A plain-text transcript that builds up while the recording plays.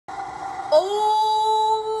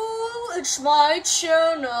it's my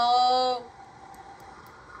channel.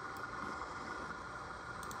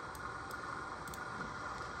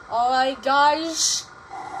 Alright guys,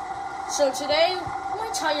 so today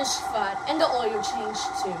my tire's flat and the oil changed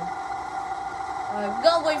too. We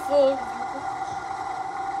gotta wait for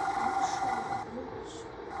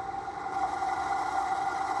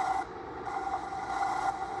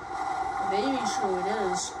maybe sure it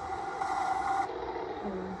is.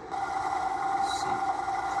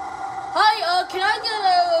 Hi, can I get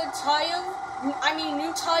a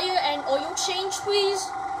new tire and oil change, please?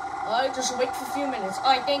 Alright, just wait for a few minutes.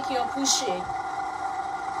 Alright, thank you, I appreciate it.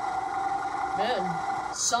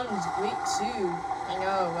 Man, sun is great too. I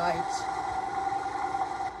know, right?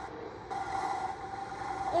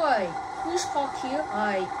 Alright, please park here.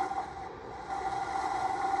 Alright.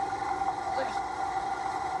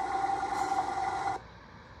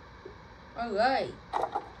 Alright.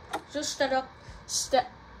 Just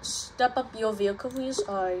step up your vehicle, please.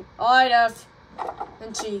 Alright. Alright, F.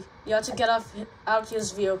 And G. You have to get out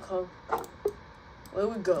his vehicle. Where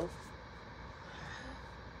we go?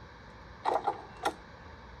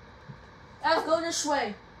 F, go this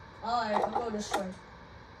way. Alright, I'll go this way.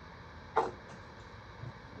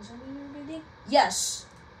 Is that anything? Yes.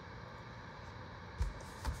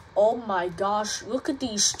 Oh my gosh, look at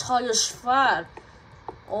these tires flat.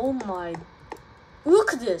 Oh my.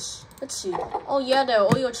 Look at this. Let's see. Oh yeah, the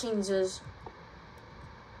oil changes.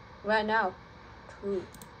 Right now. True.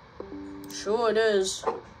 Sure it is.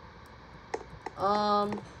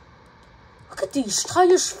 Look at these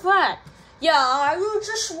tires flat. Yeah, I will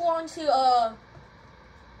just want to,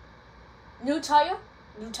 new tire?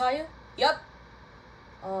 New tire? Yep.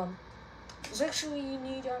 Is actually you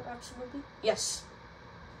need absolutely? Yes.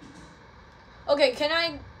 Okay, can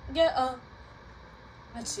I get,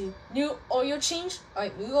 let's see. New oil change?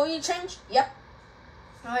 Alright, new oil change? Yep.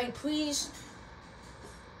 Alright, please.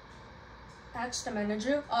 Ask the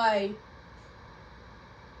manager.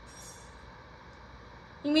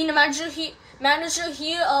 You mean the manager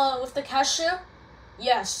here, with the cashier?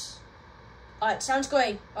 Yes. Alright, sounds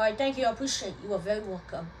great. Alright, thank you, I appreciate it. You are very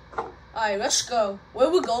welcome. Alright, let's go. Where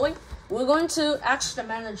are we going? We're going to ask the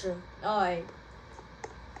manager. Alright.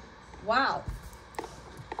 Wow.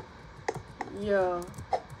 Yeah.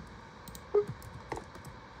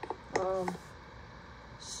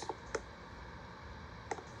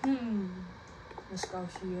 Let's go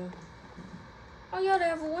here. Oh yeah, they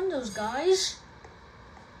have windows, guys.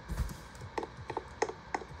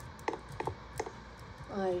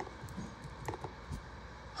 Alright.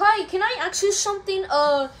 Hi, can I ask you something?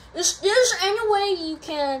 Is there any way you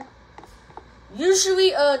can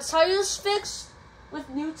usually tires fixed with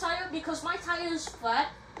new tire? Because my tire is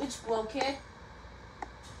flat, it's broken.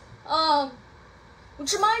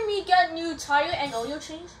 Would you mind me get new tire and oil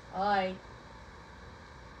change? Alright.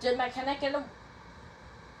 Can I get a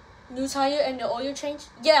new tire and the oil change?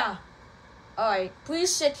 Yeah. Alright, please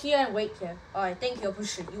sit here and wait here. Alright, thank you, I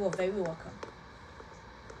appreciate it. You are very welcome.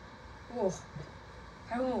 Oh,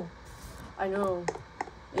 hello. I know.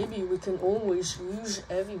 Maybe we can always use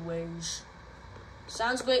everyways.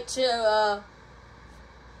 Sounds great too,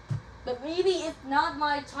 but maybe if not,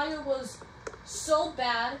 my tire was so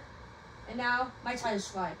bad, and now my tire's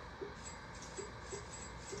fine.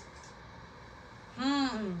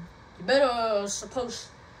 You better supposed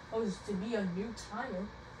to be a new tire.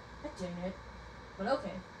 That dang it. But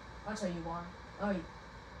okay, I'll tell you why. Alright,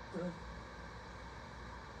 good.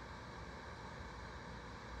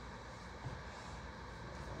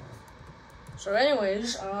 So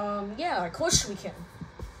anyways, yeah, of course we can.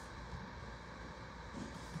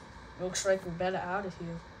 Looks like we're better out of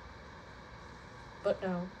here. But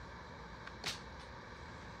no.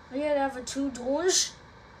 Oh yeah, they have 2 doors?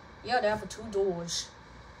 Yeah, they have 2 doors.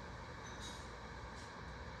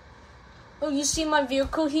 Oh, you see my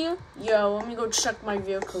vehicle here? Yeah, let me go check my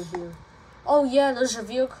vehicle here. Oh yeah, there's a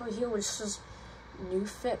vehicle here which says new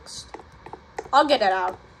fixed. I'll get it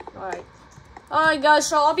out. Alright. Alright guys,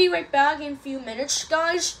 so I'll be right back in a few minutes,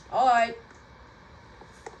 guys. Alright.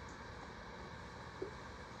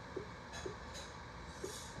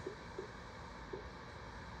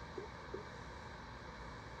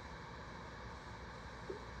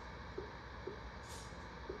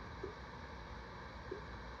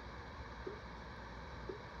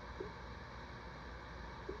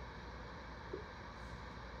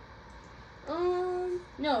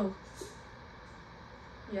 No.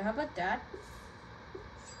 Yeah, how about that?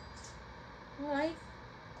 Alright,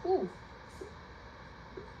 cool.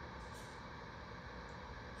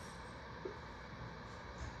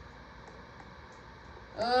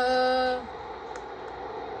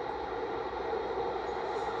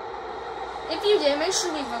 If you did, make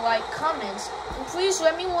sure to leave a like, comments, and please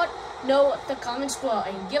let me know what the comments below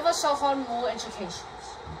and give us a hard more education.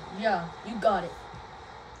 Yeah, you got it.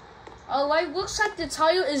 Alright, looks like the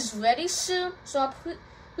tire is ready soon, so I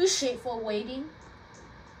appreciate for waiting.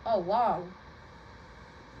 Oh wow.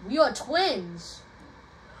 We are twins.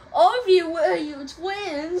 All of you are you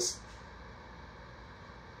twins?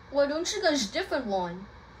 Why don't you guys different one?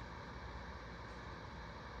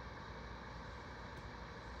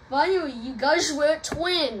 Finally, you guys were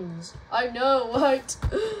twins. I know, right?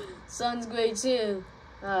 Sounds great too.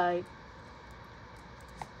 Alright.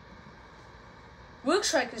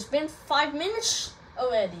 Looks like it's been 5 minutes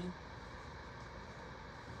already.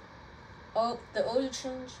 Oh, the oil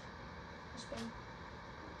change has been.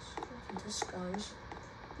 Look at this, guys.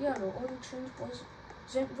 Yeah, the oil change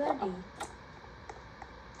wasn't ready.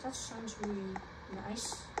 That sounds really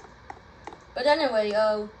nice. But anyway,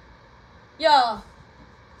 yeah.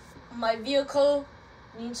 My vehicle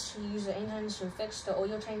needs to use the engine to fix the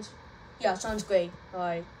oil change. Yeah, sounds great.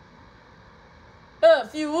 Alright.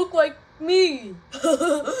 If you look like me.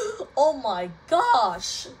 Oh my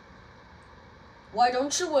gosh. Why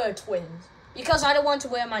don't you wear twins? Because I don't want to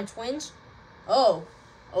wear my twins? Oh,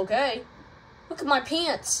 okay. Look at my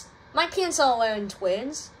pants. My pants aren't wearing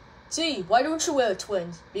twins. See, why don't you wear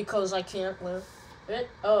twins? Because I can't wear it?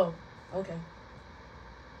 Oh, okay.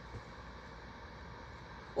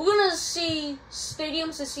 We're gonna see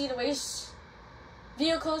stadiums to see the race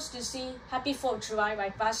vehicles to see Happy 4th of July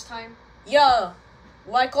like last time. Yeah,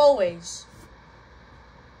 like always.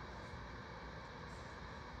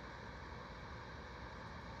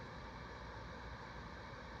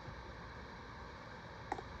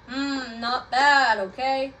 Not bad,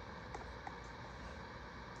 okay?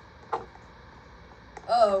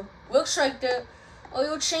 Oh, looks like the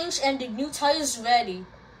oil change and the new tires ready.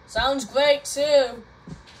 Sounds great too.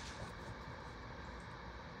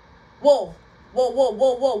 Whoa, whoa, whoa,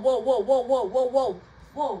 whoa, whoa, whoa, whoa, whoa, whoa, whoa, whoa,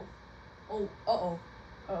 whoa. Oh, uh-oh.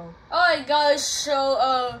 Alright guys,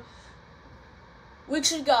 so,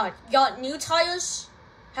 what you got? Got new tires?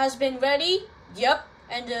 Has been ready? Yep.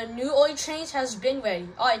 And the new oil change has been ready.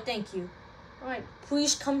 Alright, thank you. Alright,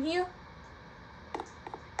 please come here.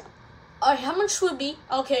 Alright, how much would be?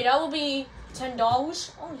 Okay, that will be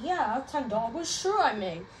 $10. Oh yeah, $10. Sure I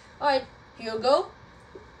may. Alright, here you go.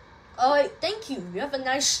 Alright, thank you. You have a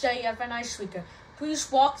nice day. Have a nice weekend.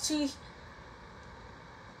 Please walk to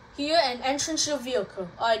here and entrance your vehicle.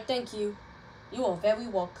 Alright, thank you. You are very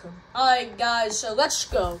welcome. Alright, guys, so let's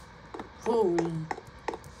go. Holy.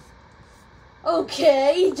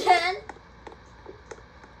 Okay, then.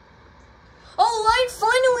 Alright,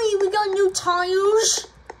 finally, we got new tires.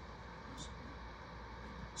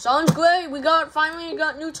 Sounds great. Finally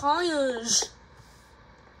got new tires.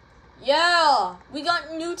 Yeah, we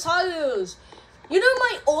got new tires. You know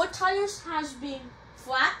my old tires has been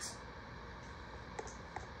flat?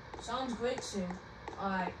 Sounds great too.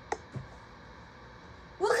 Alright.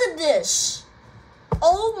 Look at this.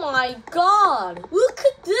 Oh my god. Look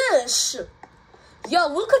at this. Yeah,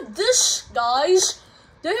 look at this, guys.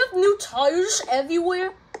 They have new tires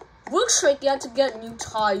everywhere. Looks like you have to get new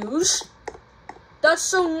tires. That's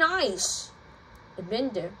so nice. I've been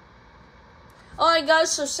there. Alright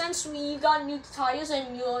guys, so since we got new tires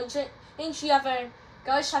and new oil change, you have a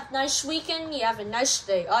nice weekend, you have a nice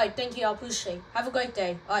day. Alright, thank you, I appreciate it. Have a great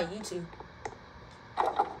day. Alright, you too.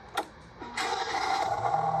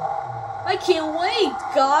 I can't wait,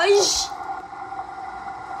 guys.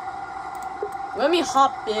 Let me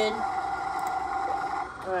hop in.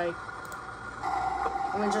 Alright.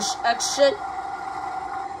 I'm gonna just exit.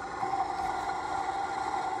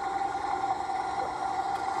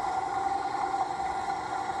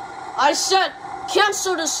 I said,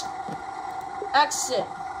 cancel this exit.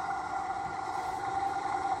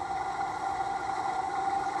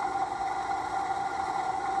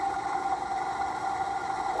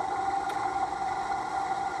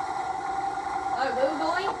 Alright, where are we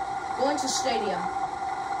going? Going to stadium.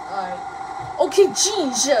 Alright. Okay,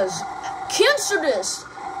 Jesus. Cancel this.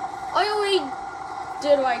 I already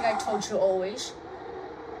did like I told you always.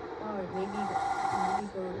 Alright, maybe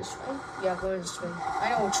go this way. Yeah, go this way. I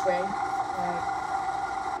know which way.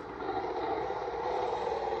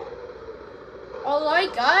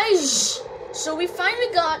 Alright, guys. So we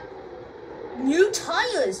finally got new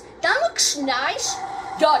tires. That looks nice.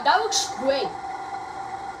 Yeah, that looks great.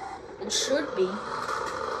 It should be.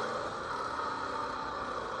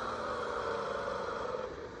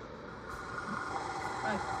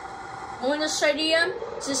 Going to the stadium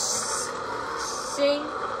to sing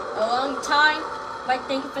a long time. Like,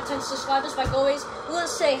 thank you for 10 subscribers. Like always, we're gonna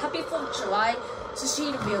say Happy 4th of July to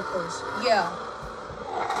see the vehicles. Yeah.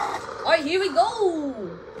 Alright, here we go.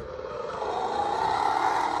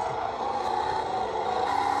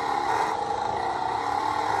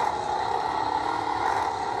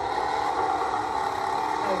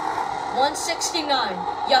 Right. 169.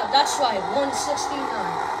 Yeah, that's right. 169.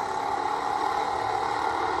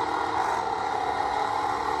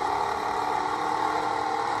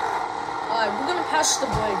 Alright, we're gonna pass the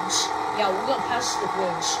bridge. Yeah, we're gonna pass the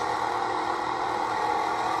bridge.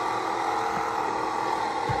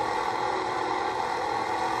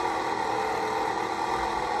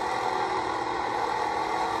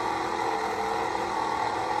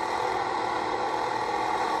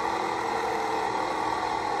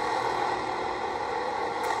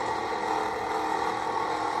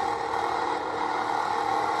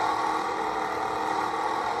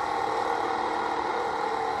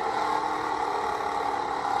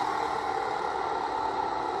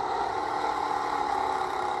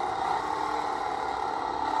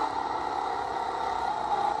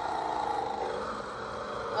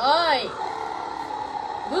 Alright.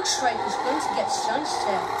 Looks like it's going to get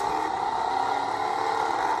sunset.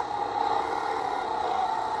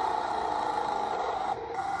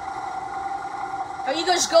 How you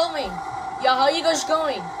guys going? Yeah, how you guys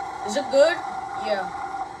going? Is it good? Yeah.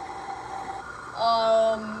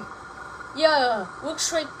 Yeah,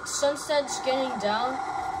 looks like sunset's getting down.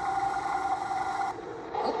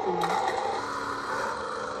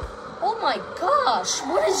 Oh my gosh,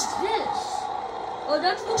 what is this? Oh,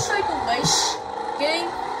 that looks like a race game,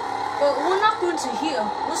 but we're not going to here.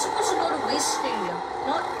 We're supposed to go to race stadium,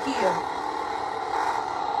 not here.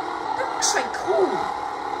 That looks like cool.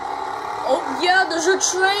 Oh yeah, there's a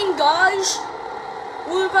train, guys.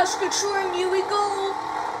 We're past the train, here we go.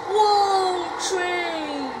 Whoa,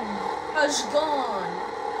 train has gone.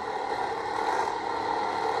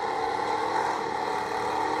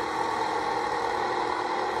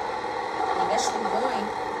 I guess we're going.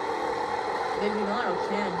 Maybe not, I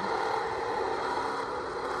can.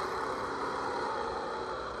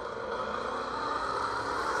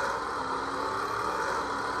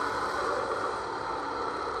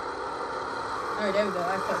 Alright, there we go, I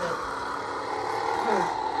put it.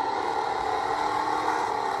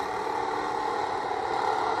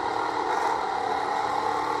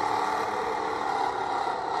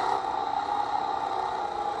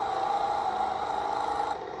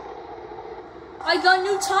 I got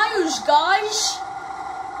new tires, guys!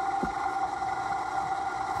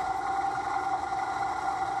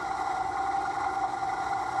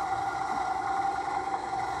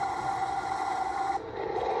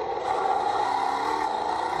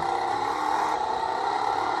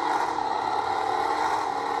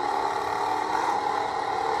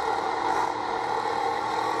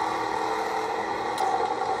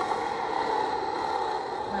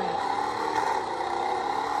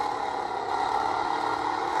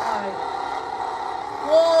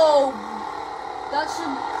 Whoa! That's a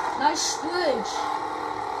nice bridge.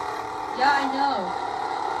 Yeah, I know.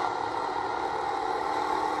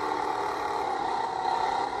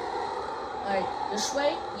 Alright, this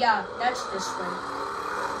way? Yeah, that's this way.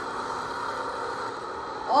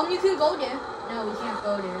 You can go there. No, we can't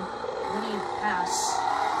go there. We need pass.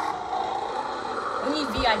 We need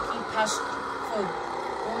VIP pass for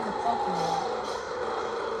going to parking lot.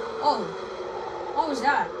 Oh, what was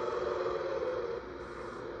that?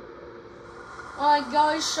 Alright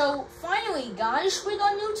guys, so finally guys, we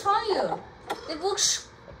got a new tire. It looks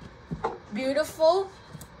beautiful.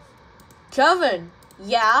 Kevin,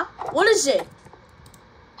 yeah? What is it?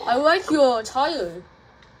 I like your tire.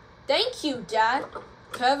 Thank you, Dad.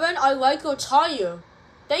 Kevin, I like your tire.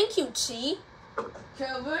 Thank you, T.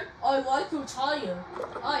 Kevin, I like your tire.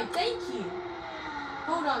 Alright, thank you.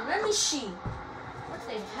 Hold on, let me see. What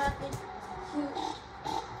the happened here?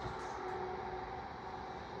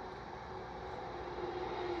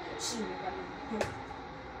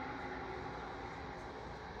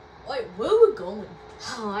 Wait, where we're going?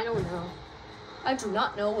 Oh, I don't know. I do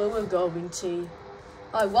not know where we're going to.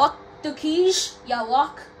 I lock the keys. Yeah,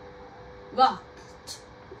 locked.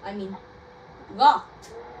 I mean,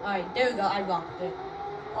 locked. Alright, there we go. I locked it.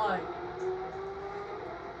 Alright.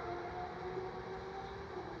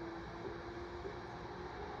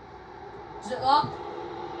 Is it locked?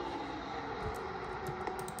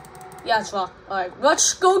 Yeah, it's locked. Alright,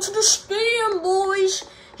 let's go to the stadium, boys.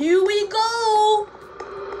 Here we go.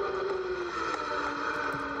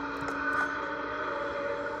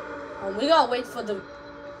 We gotta wait for the...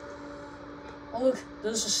 Oh, look,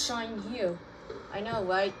 there's a sign here. I know,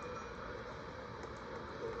 right?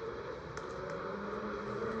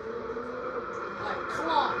 Alright,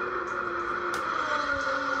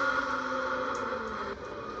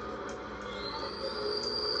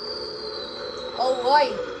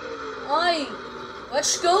 Alright. Alright.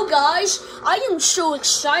 Let's go, guys. I am so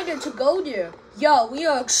excited to go there. Yeah, we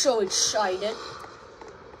are so excited.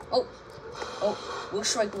 Oh.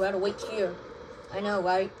 Looks like we gotta wait here. I know,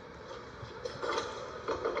 right?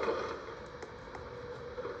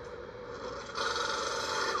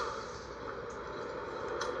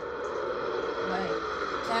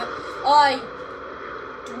 Alright.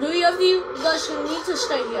 3 of you guys need to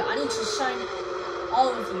stay here. I need to sign all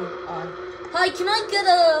of you. Hi, can I get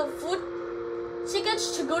a food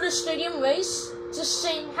tickets to go to stadium race? Just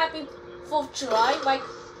saying Happy 4th of July, like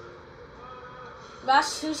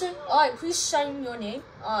last Tuesday. Alright, please sign your name.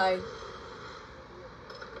 Alright,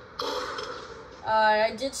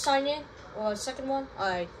 I did sign it. Or second one.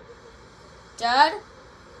 Alright. Dad.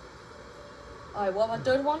 Alright, what about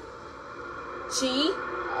third one? T.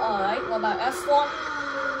 Alright, what about F1?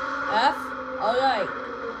 F. Alright.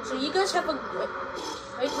 So you guys have a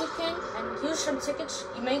great weekend, and here's some tickets.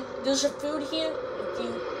 There's a food here. If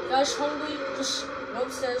you guys hungry, just go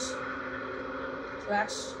upstairs.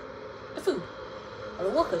 That's the food. Or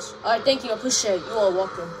the workers. Alright, thank you, I appreciate it. You are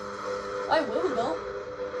welcome. Alright, where we go?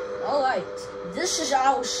 Alright. This is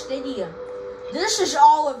our stadium. This is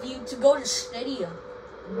all of you to go to stadium.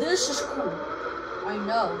 This is cool. I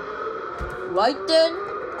know. Right then?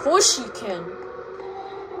 Of course you can.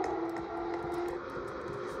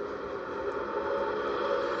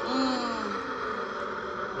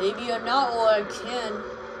 Maybe or not, or I can.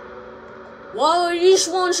 Wow, these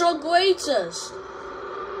ones are greatest.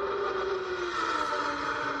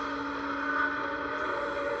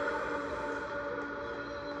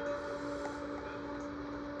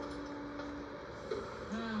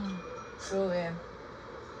 Sure am.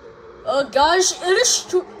 Guys, it is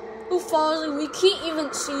too far. We can't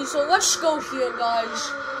even see, so let's go here, guys.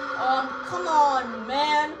 Come on,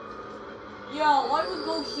 man. Yeah, why don't we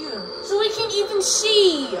go here? So we can even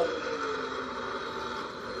see!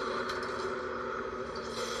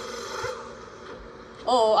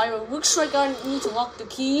 Oh, looks like I need to lock the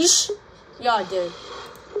keys. Yeah, I did.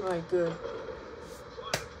 Alright, good.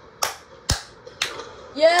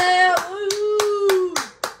 Yeah! Woo!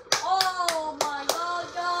 Oh my god,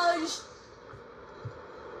 guys!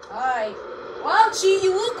 Alright. Wow, T,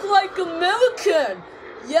 you look like American!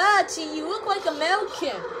 Yeah, T, you look like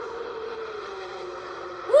American.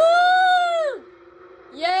 Woo!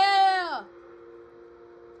 Yeah!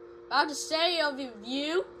 About to say of your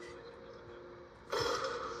view.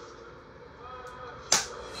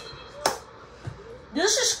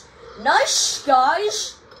 This is nice,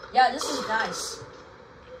 guys. Yeah, this is nice.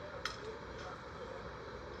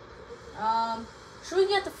 Should we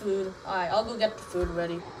get the food? Alright, I'll go get the food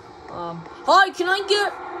ready. Hi, can I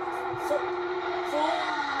get 4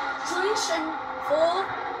 drinks and 4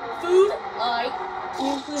 food? Alright. Can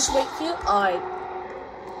you please wait here? Alright.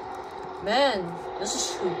 Man, this is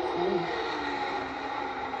so cool.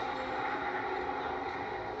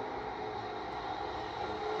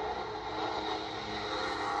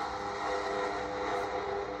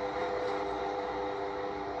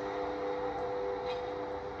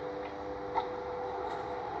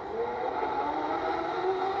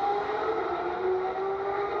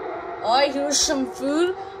 Alright, here's some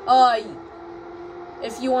food.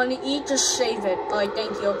 If you want to eat, just save it. Alright,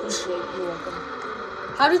 thank you. I appreciate it. You're welcome.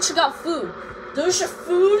 How did you got food? There's a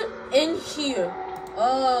food in here.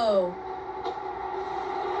 Oh.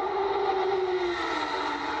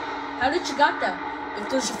 How did you got that? If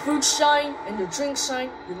there's a food sign and a drink sign,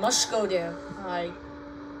 you must go there. Alright.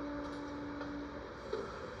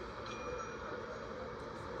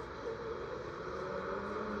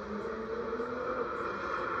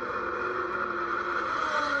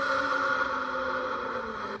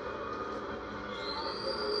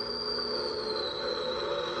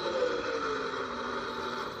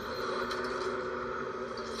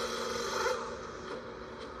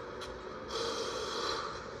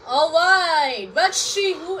 Alright, let's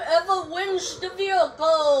see whoever wins the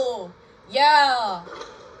vehicle. Yeah.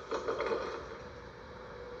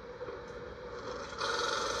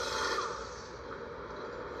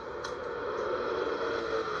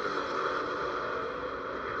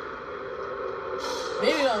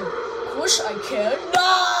 Maybe of course I can.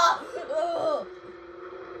 Nah!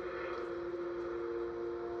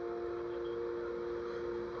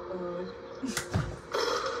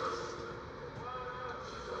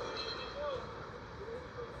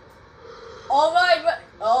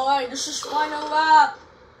 Alright, this is final lap.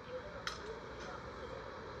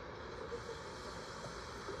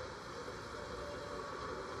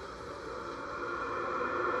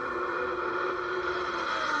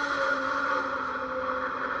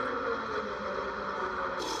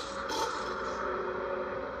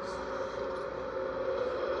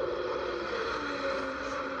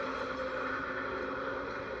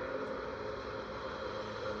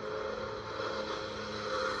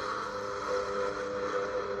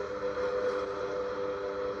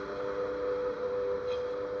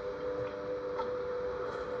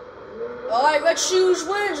 Let's see who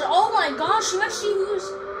wins. Oh my gosh, let's see who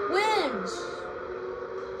wins.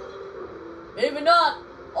 Maybe not.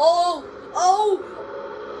 Oh, oh.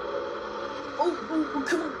 Oh, come on,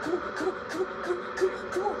 come on, come on, come on, come on, come on,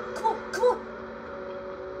 come on, come on, come on.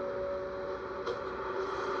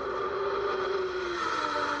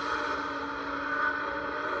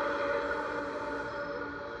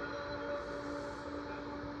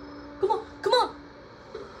 Come on, come on.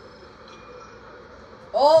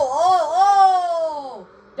 Oh.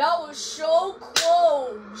 That was so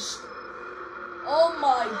close. Oh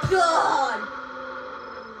my God.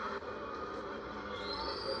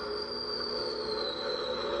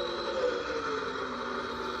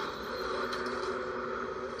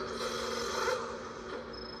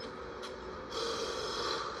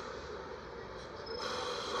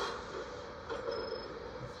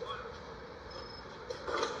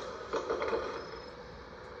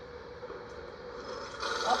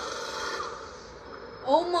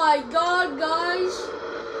 Oh my God, guys.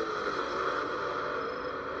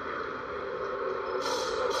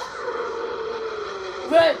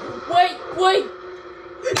 Wait.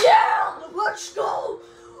 Yeah, let's go.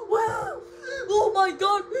 Wow. Oh my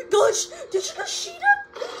God, guys, did you guys see that?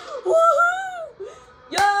 Woohoo.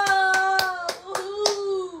 Yeah.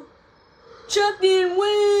 Woohoo. Champion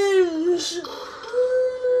wins.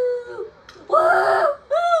 Woo.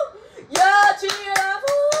 Yeah, TF.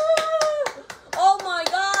 Oh my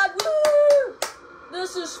God, woo!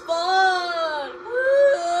 This is fun!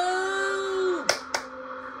 Woo!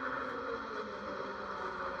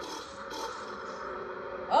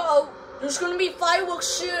 Uh-oh, there's gonna be fireworks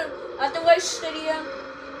soon at the race stadium.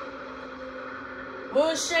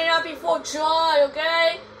 We'll say Happy 4th of July,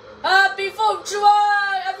 okay? Happy 4th of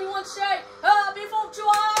July! Everyone say Happy 4th of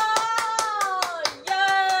July!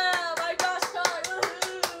 Yeah! My gosh, time!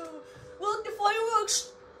 Woohoo! Look, the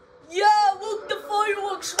fireworks! Yeah, look, the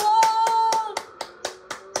fireworks! Whoa!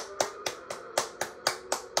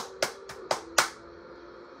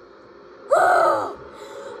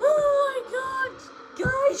 Oh my God,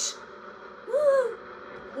 guys! Woo!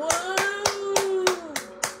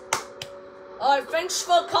 Alright, thanks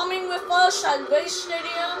for coming with us at Race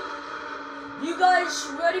Stadium. You guys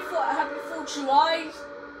ready for Happy 4th of July?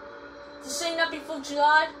 To sing Happy 4th of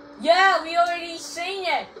July? Yeah, we already sang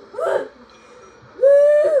it. Woo!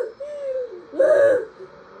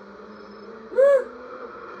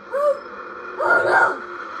 Oh no!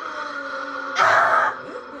 Ah!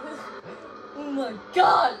 Oh my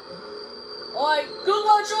God! Alright,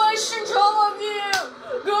 congratulations all of you!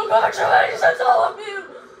 Congratulations all of you!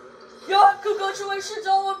 Yeah, congratulations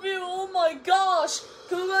all of you! Oh my gosh!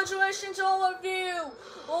 Congratulations all of you!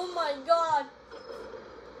 Oh my God!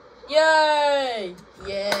 Yay!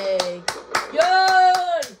 Yay!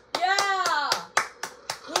 Yay! Yeah!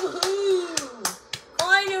 Woohoo!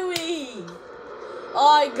 Finally!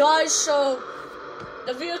 Alright guys, so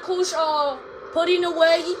the vehicles are putting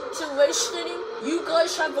away to race stadium. You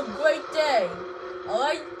guys have a great day.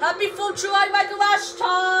 Alright? Happy 4th of July like the last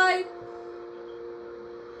time!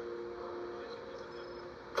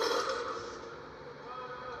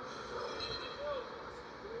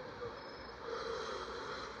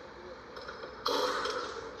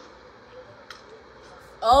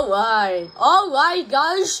 Alright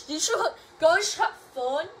guys, did you guys have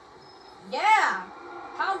fun? Yeah,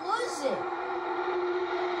 how was it?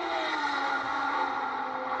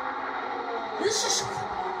 This is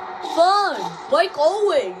fun, like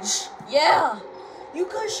always. Yeah, you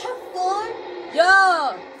guys have fun?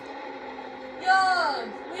 Yeah, we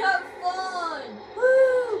have fun.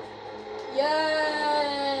 Woo!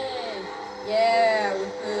 Yay! Yeah,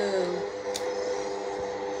 woohoo!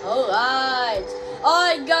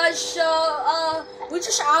 Alright guys, so we're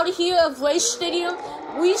just out of here of Race Stadium.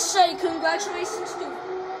 We say congratulations to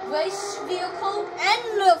Race Vehicle and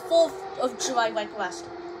the 4th of July like last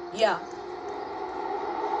time. Yeah.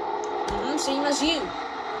 Same as you.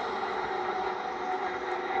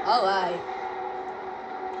 Alright.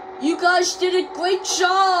 You guys did a great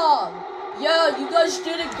job. Yeah, you guys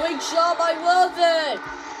did a great job. I love it.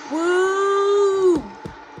 Woo!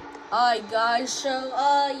 Alright guys, so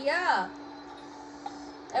yeah.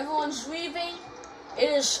 Everyone's leaving. It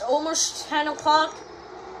is almost 10 o'clock.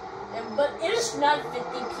 But it is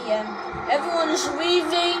 9:50 p.m. Everyone is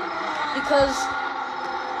leaving because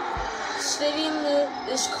stadium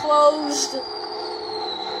is closed.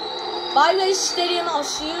 Bye guys, stadium. I'll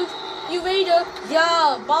see you later.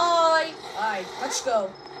 Yeah, bye. Alright, let's go.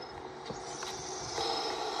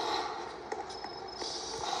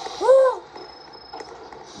 Woo!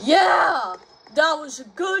 Yeah, that was a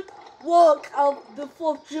good walk of the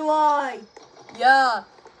 4th of July. Yeah,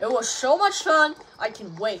 It was so much fun. I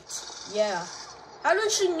can wait. Yeah. How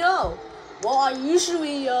did you know? Well, I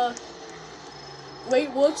usually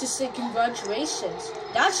wait word to say congratulations.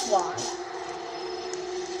 That's why.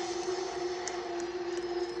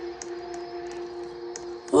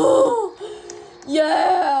 Woo!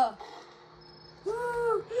 Yeah.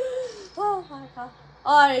 Woo! Oh my god.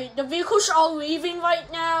 Alright, the vehicles are leaving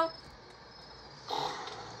right now.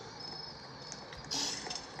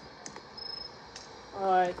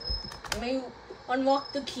 Alright, let me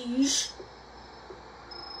unlock the keys.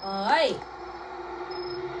 Alright.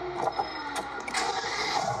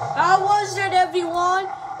 How was it, everyone?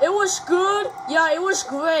 It was good? Yeah, it was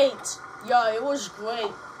great. Yeah, it was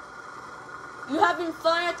great. You having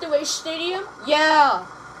fun at the race stadium? Yeah.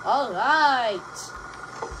 Alright.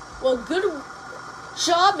 Well, good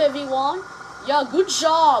job, everyone. Yeah, good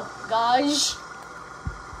job, guys.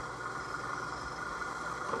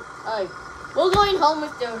 Alright. We're going home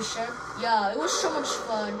with the ocean. Yeah, it was so much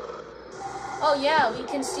fun. Oh yeah, we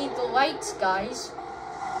can see the lights, guys.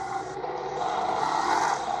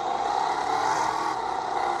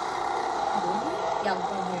 Yeah, I'm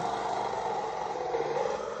going here.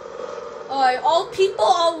 Alright, all people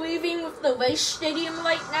are leaving with the race stadium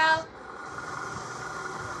right now.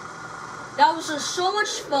 That was just so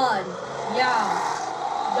much fun. Yeah,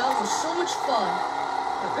 that was so much fun.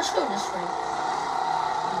 Right, let's go this way.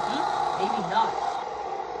 Maybe not.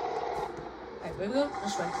 Alright, where we go?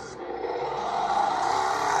 This way.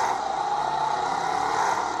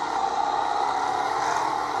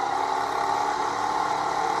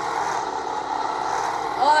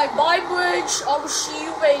 Alright, bye, Bridge. I will see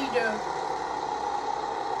you later.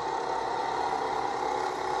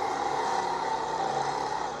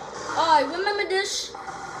 Alright, remember this?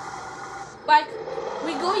 Like,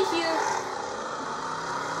 we go here.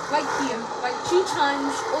 Right here, like 2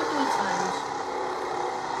 times or 3 times.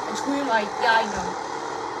 It's green light, yeah, I know.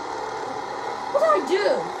 What did I do?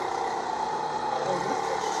 Oh, what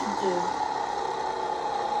did she do?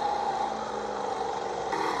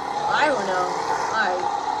 I don't know.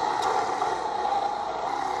 Alright.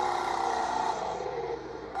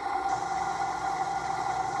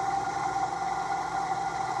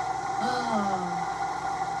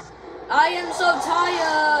 I am so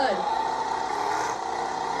tired.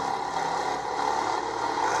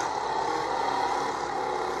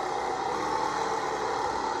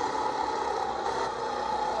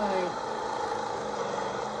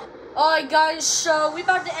 Alright guys, so we're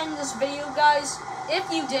about to end this video, guys. If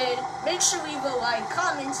you did, make sure leave a like,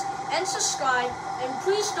 comments, and subscribe. And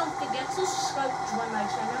please don't forget to subscribe to join my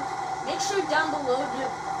channel. Make sure down below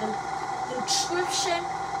the description.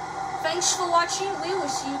 Thanks for watching. We will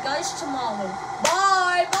see you guys tomorrow.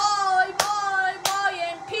 Bye, bye, bye, bye,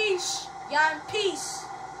 and peace. Yeah, and peace.